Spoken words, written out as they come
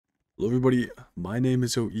Hello everybody, my name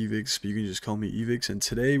is OhEvix, but you can just call me Evix, and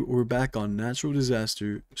today we're back on natural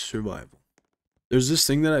disaster survival. There's this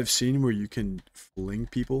thing that I've seen where you can fling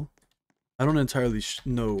people. I don't entirely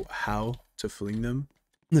know how to fling them.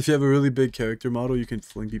 If you have a really big character model, you can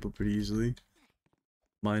fling people pretty easily.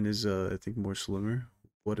 Mine is, I think, more slimmer.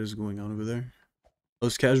 What is going on over there? I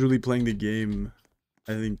was casually playing the game,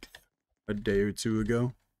 I think, a day or two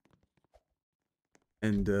ago.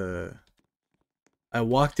 And, I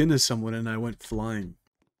walked into someone and I went flying.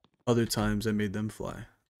 Other times I made them fly.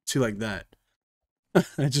 See, like that.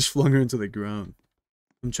 I just flung her into the ground.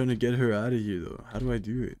 I'm trying to get her out of here though. How do I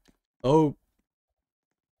do it? Oh.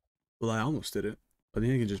 Well, I almost did it. I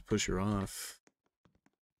think I can just push her off.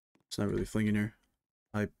 It's not really flinging her.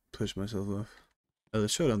 I pushed myself off.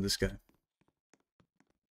 Let's show it on this guy.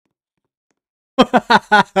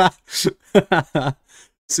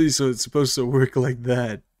 See, so it's supposed to work like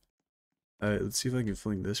that. Alright, let's see if I can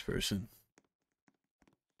fling this person.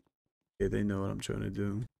 Okay, they know what I'm trying to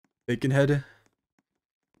do. Bacon head.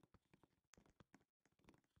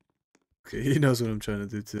 Okay, he knows what I'm trying to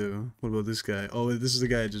do too. What about this guy? Oh, this is the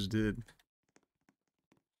guy I just did.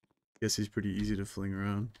 Guess he's pretty easy to fling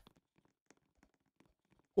around.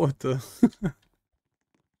 What the?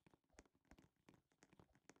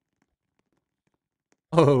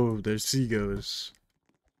 Oh, there she goes.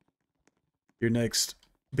 You're next,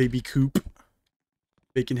 baby Coop.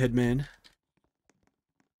 Bacon head man.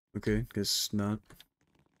 Okay, guess not.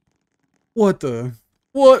 What the?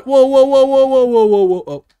 What? Whoa, whoa, whoa, whoa, whoa, whoa, whoa, whoa.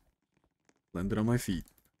 Oh. Landed on my feet.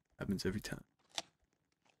 Happens every time.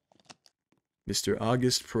 Mr.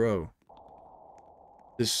 August Pro.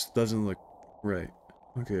 This doesn't look right.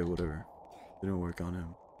 Okay, whatever. Didn't work on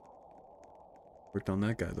him. Worked on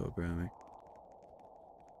that guy though, apparently.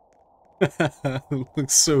 It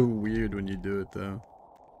looks so weird when you do it though.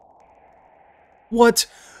 What?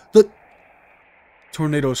 The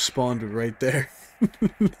tornado spawned right there.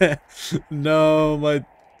 No,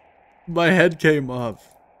 my head came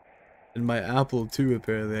off. And my apple too,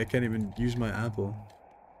 apparently. I can't even use my apple.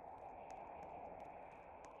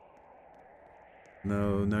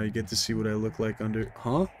 No, now you get to see what I look like under...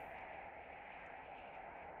 Huh?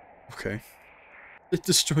 Okay. It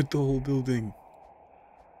destroyed the whole building.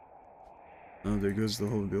 Oh, there goes the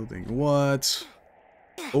whole building. What?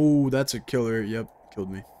 Oh, that's a killer. Yep,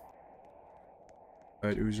 killed me.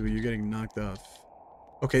 Alright, Uzu, you're getting knocked off.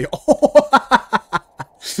 Okay. Oh!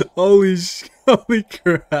 Holy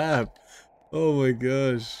crap. Oh my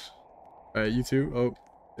gosh. Alright, you two. Oh,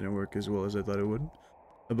 didn't work as well as I thought it would. How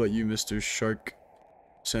about you, Mr. Shark?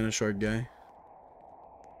 Santa Shark guy.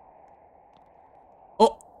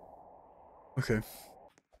 Oh! Okay.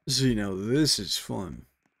 See, now this is fun.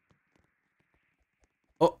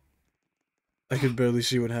 Oh! I could barely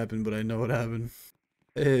see what happened, but I know what happened.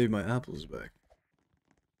 Hey, my apple's back.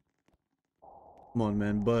 Come on,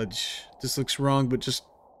 man, budge. This looks wrong, but just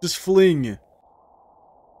fling.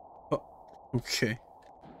 Oh, okay.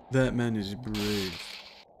 That man is brave.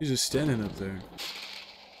 He's just standing up there.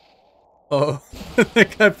 Oh,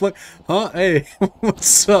 that guy flung. Huh? Hey,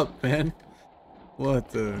 what's up, man? What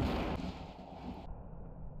the?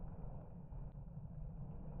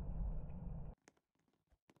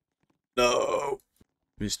 No.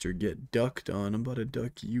 Mr. Get Ducked On. I'm about to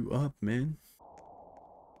duck you up, man.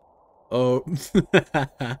 Oh.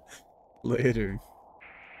 Later.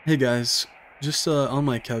 Hey guys, just on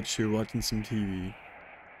my couch here watching some TV.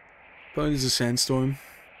 Probably there's a sandstorm.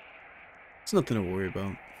 It's nothing to worry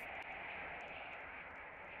about.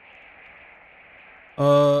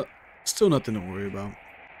 Still nothing to worry about.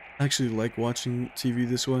 I actually like watching TV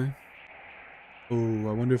this way. Oh,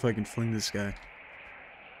 I wonder if I can fling this guy.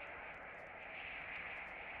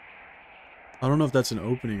 I don't know if that's an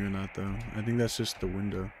opening or not though. I think that's just the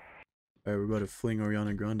window. Alright, we're about to fling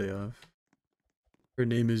Ariana Grande off. Her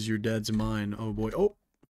name is Your Dad's Mine. Oh boy. Oh!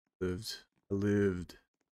 Lived. I lived.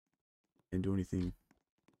 Didn't do anything.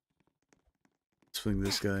 Let's fling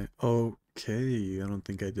this guy. Okay, I don't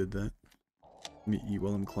think I did that. Let me eat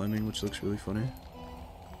while I'm climbing, which looks really funny.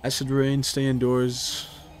 Acid rain, stay indoors.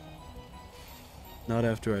 Not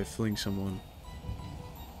after I fling someone.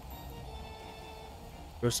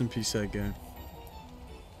 Rest in peace, that guy.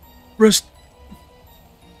 Rest!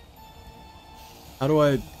 How do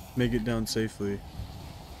I make it down safely?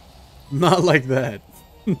 Not like that.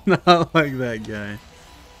 Not like that guy.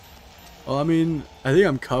 Well, I mean, I think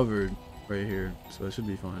I'm covered right here, so I should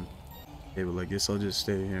be fine. Okay, well, I guess I'll just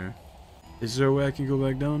stay here. Is there a way I can go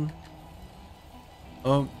back down?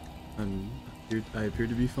 Oh, I appear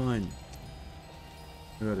to be fine.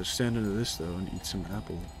 I gotta stand under this though and eat some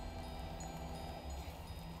apple.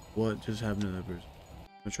 What just happened to that person?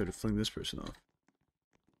 I'm gonna try to fling this person off.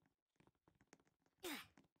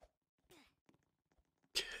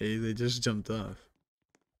 Okay, they just jumped off.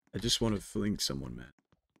 I just want to fling someone, man.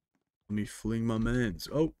 Let me fling my mans.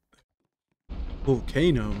 Oh!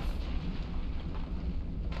 Volcano.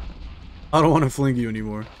 I don't want to fling you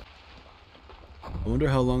anymore. I wonder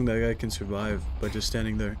how long that guy can survive by just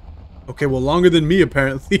standing there. Okay, well, longer than me,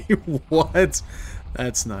 apparently. What?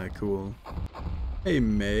 That's not cool. Hey,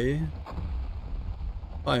 May.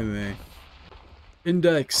 Hi, May.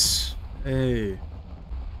 Index. Hey.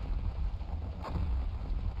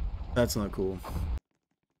 That's not cool.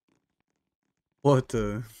 What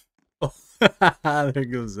the? Oh, there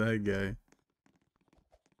goes that guy.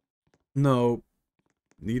 No.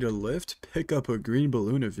 Need a lift? Pick up a green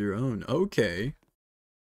balloon of your own. Okay.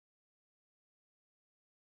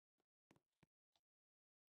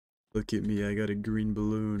 Look at me, I got a green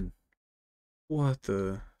balloon. What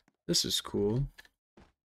the? This is cool.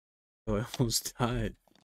 Oh, I almost died.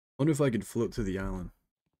 Wonder if I could float to the island.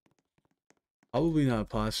 Probably not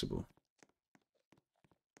possible.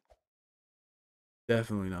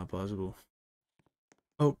 Definitely not possible.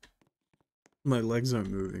 Oh, my legs aren't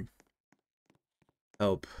moving.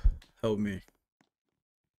 Help. Help me.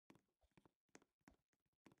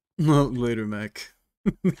 No, later, Mac.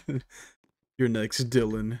 You're next,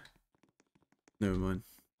 Dylan. Never mind.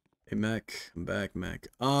 Hey, Mac. I'm back, Mac.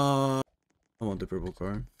 I want the purple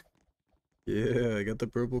car. Yeah, I got the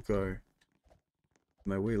purple car.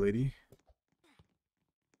 My way, lady.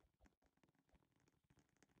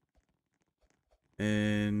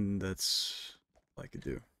 And that's all I could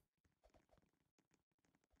do.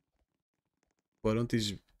 Why don't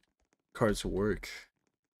these carts work?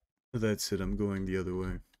 That's it, I'm going the other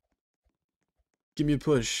way. Give me a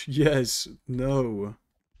push. Yes. No.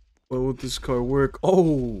 Why won't this car work?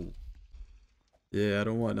 Oh! Yeah, I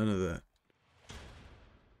don't want none of that.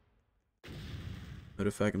 Matter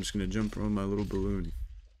of fact, I'm just gonna jump on my little balloon.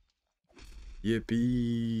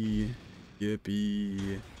 Yippee!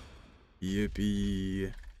 Yippee!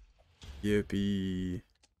 Yippee! Yippee!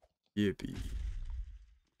 Yippee!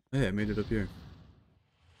 Hey, I made it up here.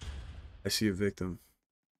 I see a victim.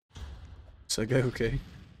 Is that guy okay?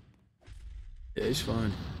 Yeah, he's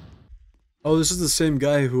fine. Oh, this is the same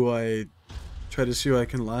guy who I try to see who I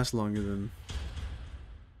can last longer than.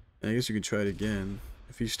 I guess you can try it again.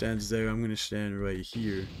 If he stands there, I'm gonna stand right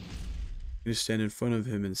here. I'm gonna stand in front of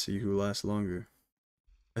him and see who lasts longer.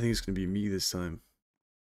 I think it's gonna be me this time.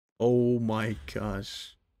 Oh my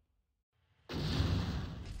gosh.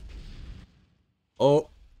 Oh.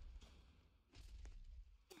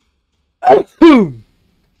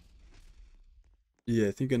 Yeah,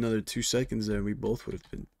 I think another 2 seconds there and we both would have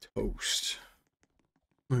been toast.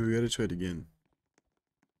 Wait, we gotta try it again.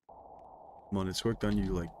 Come on, it's worked on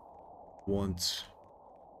you like once.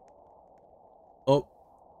 Oh,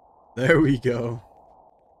 there we go.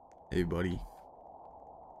 Hey, buddy.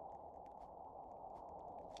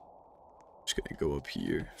 Just gonna go up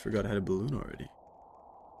here. Forgot I had a balloon already.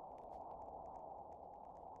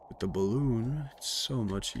 With the balloon, it's so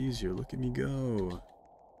much easier. Look at me go.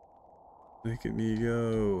 Look at me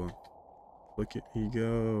go. Look at me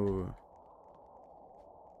go.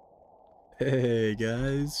 Hey,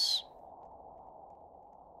 guys.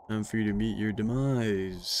 Time for you to meet your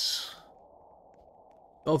demise.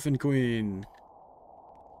 Dolphin Queen.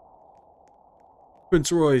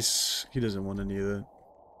 Prince Royce. He doesn't want any of that.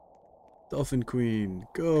 Dolphin Queen.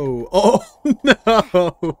 Go. Oh,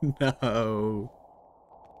 no. No.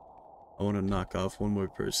 I want to knock off one more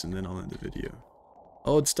person, then I'll end the video.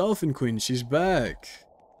 Oh, it's Dolphin Queen. She's back.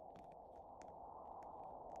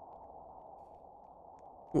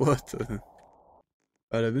 What the?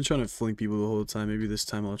 Alright, I've been trying to fling people the whole time. Maybe this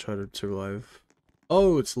time I'll try to survive.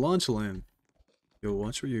 Oh, it's Launchland. Yo,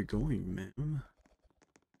 watch where you're going, man.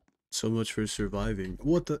 So much for surviving.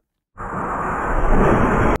 What the?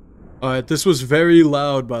 Alright, this was very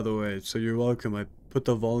loud, by the way, so you're welcome. I put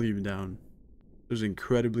the volume down. It was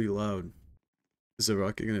incredibly loud. Is the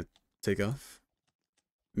rocket gonna take off?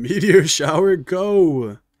 Meteor shower,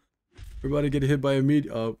 go! We're about to get hit by a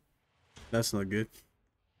meteor. Oh, that's not good.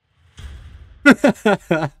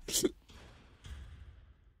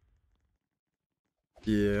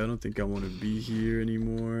 Yeah, I don't think I want to be here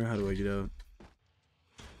anymore. How do I get out?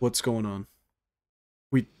 What's going on?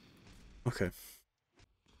 Okay.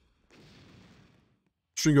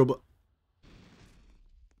 Stringo, but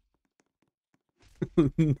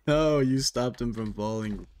no, you stopped him from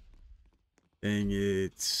falling. Dang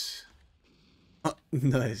it. Oh,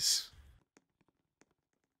 nice.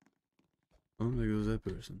 Oh, there goes that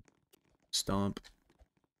person. Stomp.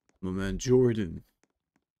 My man Jordan.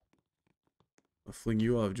 I'll fling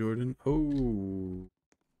you off, Jordan. Oh.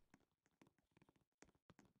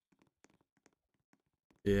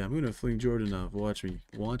 Yeah, I'm gonna fling Jordan off. Watch me.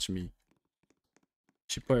 Watch me.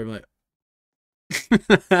 She probably like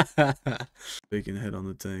bacon head on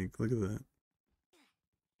the tank. Look at that.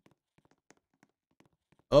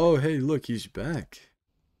 Oh, hey, look, he's back.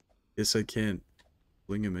 Guess I can't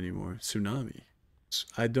fling him anymore. Tsunami.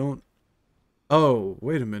 I don't. Oh,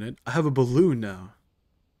 wait a minute. I have a balloon now.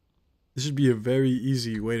 This should be a very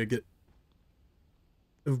easy way to get.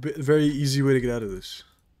 A very easy way to get out of this.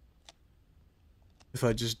 If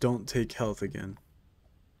I just don't take health again.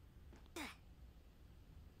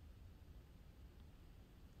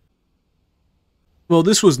 Well,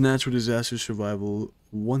 this was Natural Disaster Survival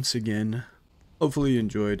once again. Hopefully you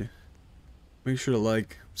enjoyed. Make sure to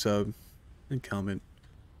like, sub, and comment.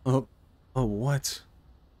 Oh, oh, what?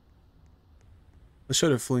 Let's try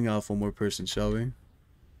to fling off one more person, shall we?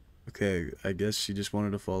 Okay, I guess she just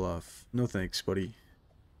wanted to fall off. No thanks, buddy.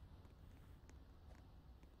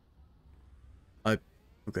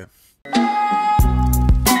 Okay.